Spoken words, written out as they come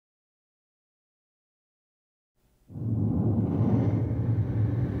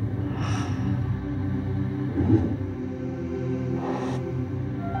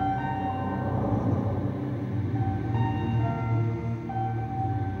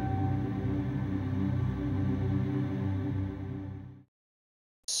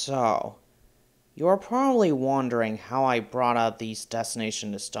So, you're probably wondering how I brought out these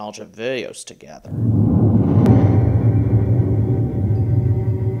destination nostalgia videos together.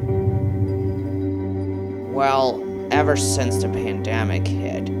 Well, ever since the pandemic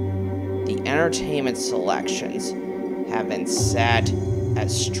hit, the entertainment selections have been set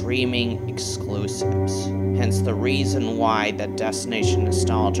as streaming exclusives. Hence the reason why the destination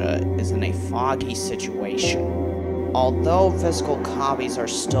nostalgia is in a foggy situation. Although physical copies are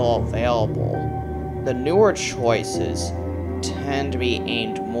still available, the newer choices tend to be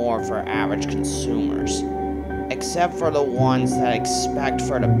aimed more for average consumers, except for the ones that expect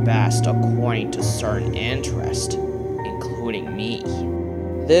for the best according to certain interests, including me.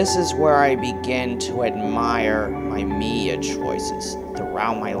 This is where I begin to admire my media choices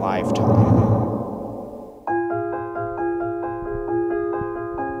throughout my lifetime.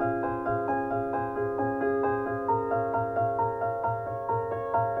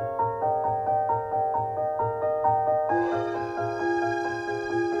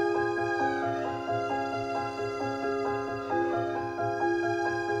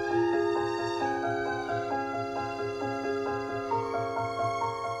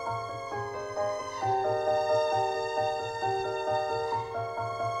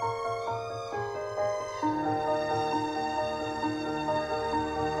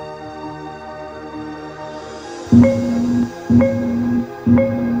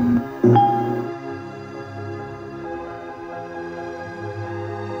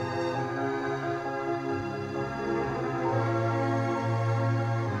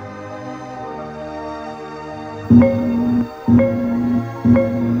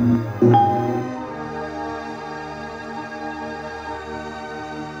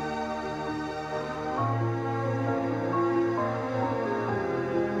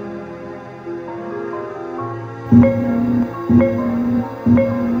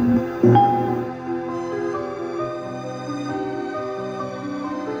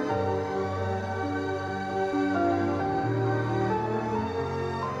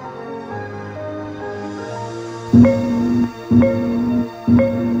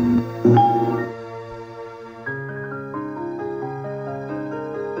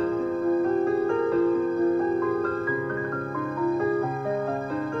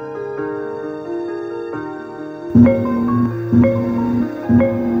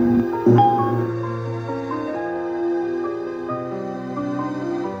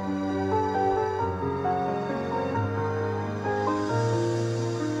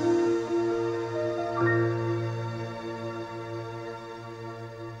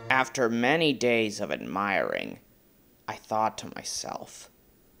 After many days of admiring, I thought to myself,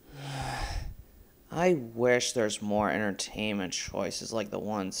 I wish there's more entertainment choices like the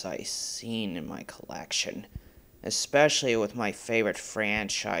ones I've seen in my collection, especially with my favorite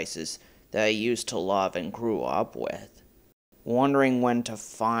franchises that I used to love and grew up with. Wondering when to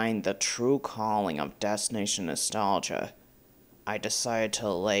find the true calling of destination nostalgia, I decided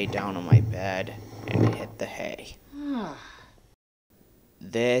to lay down on my bed and hit the hay.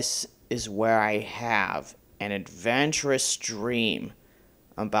 This is where I have an adventurous dream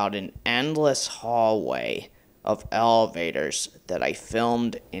about an endless hallway of elevators that I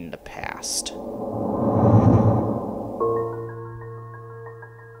filmed in the past.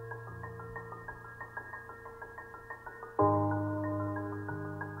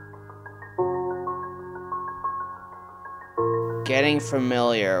 Getting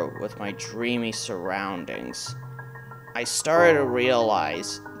familiar with my dreamy surroundings, I started to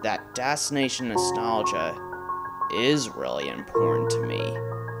realize that destination nostalgia is really important to me,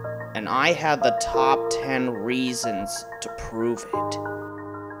 and I had the top 10 reasons to prove it.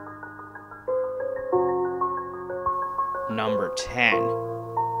 Number 10.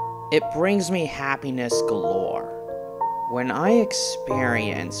 It brings me happiness galore. When I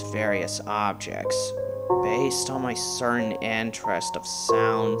experience various objects based on my certain interest of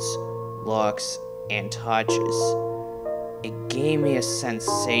sounds, looks, and touches, it gave me a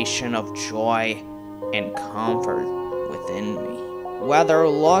sensation of joy and comfort within me. Whether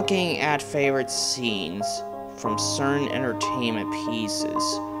looking at favorite scenes from certain entertainment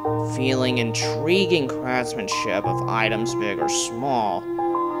pieces, feeling intriguing craftsmanship of items big or small,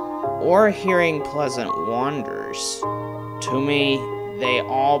 or hearing pleasant wonders, to me, they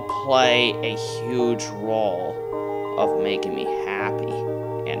all play a huge role of making me happy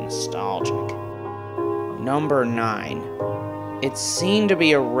and nostalgic. Number 9. It seemed to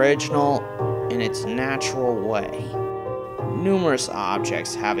be original in its natural way. Numerous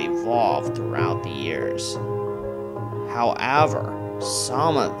objects have evolved throughout the years. However,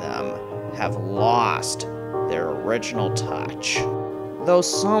 some of them have lost their original touch. though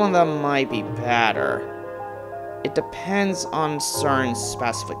some of them might be better. It depends on certain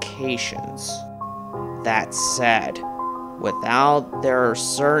specifications. That said, without their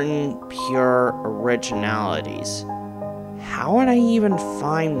certain pure originalities, how would I even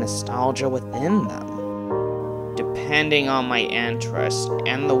find nostalgia within them? Depending on my interest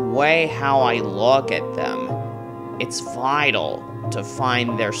and the way how I look at them, it's vital to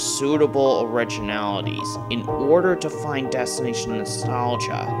find their suitable originalities in order to find destination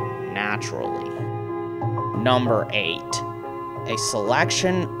nostalgia naturally. Number 8. A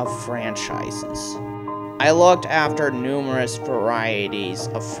selection of franchises. I looked after numerous varieties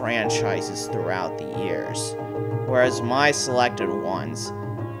of franchises throughout the years, whereas my selected ones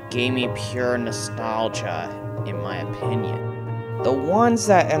gave me pure nostalgia in my opinion. The ones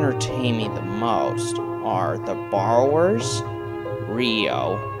that entertain me the most are The Borrowers,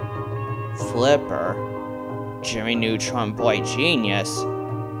 Rio, Flipper, Jimmy Neutron Boy Genius,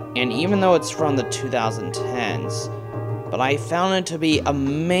 and even though it's from the 2010s, but I found it to be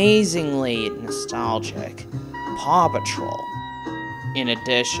amazingly nostalgic, Paw Patrol. In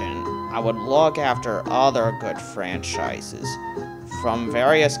addition, I would look after other good franchises from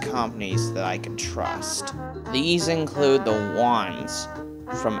various companies that I could trust. These include the ones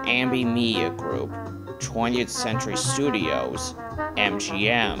from T.M.P Media Group, 20th Century Studios,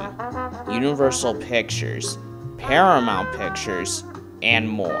 MGM, Universal Pictures, Paramount Pictures, and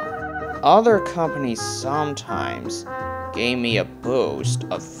more. Other companies sometimes gave me a boost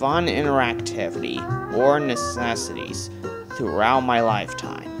of fun interactivity or necessities throughout my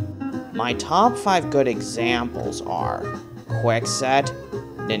lifetime. My top 5 good examples are Kwikset,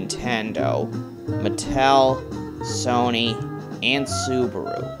 Nintendo, Mattel, Sony, and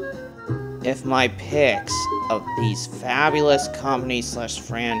Subaru. If my picks of these fabulous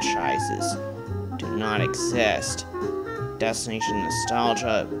companies/franchises do not exist, destination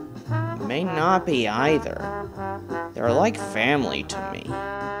nostalgia may not be either. They're like family to me.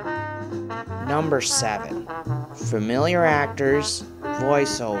 Number 7. Familiar actors,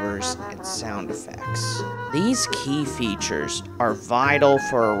 voiceovers, and sound effects. These key features are vital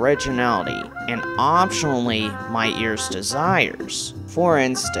for originality and optionally my ear's desires. For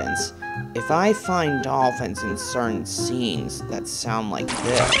instance, if I find dolphins in certain scenes that sound like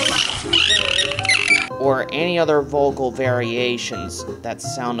this, or any other vocal variations that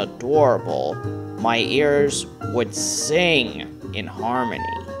sound adorable, my ears would sing in harmony.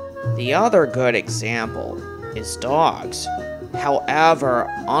 The other good example is dogs. However,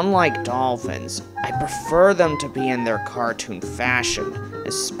 unlike dolphins, I prefer them to be in their cartoon fashion,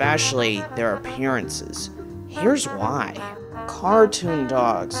 especially their appearances. Here's why. Cartoon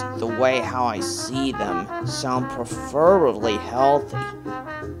dogs, the way how I see them, sound preferably healthy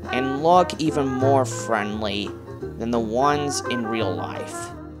and look even more friendly than the ones in real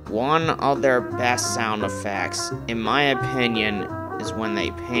life. One of their best sound effects, in my opinion, is when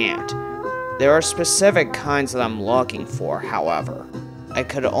they pant. There are specific kinds that I'm looking for, however. I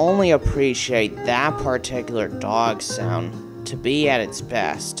could only appreciate that particular dog sound to be at its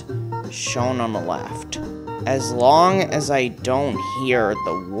best, shown on the left. As long as I don't hear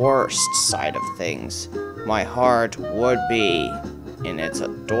the worst side of things, my heart would be in its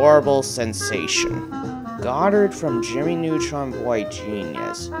adorable sensation. Goddard from Jimmy Neutron Boy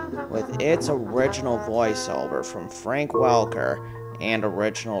Genius, with its original voiceover from Frank Welker and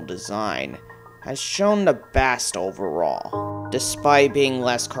original design, has shown the best overall. Despite being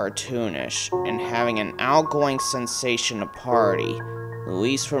less cartoonish and having an outgoing sensation to party,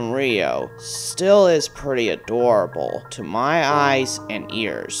 Luis from Rio still is pretty adorable to my eyes and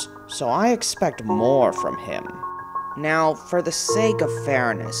ears, so I expect more from him. Now, for the sake of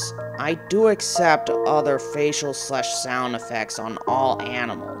fairness, I do accept other facial/sound effects on all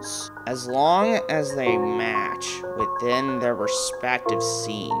animals, as long as they match within their respective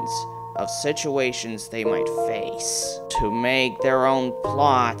scenes of situations they might face, to make their own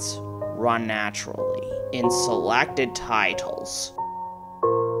plots run naturally in selected titles.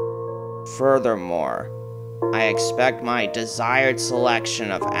 Furthermore, I expect my desired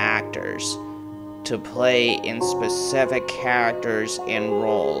selection of actors to play in specific characters and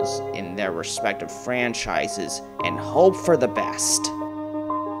roles in their respective franchises and hope for the best.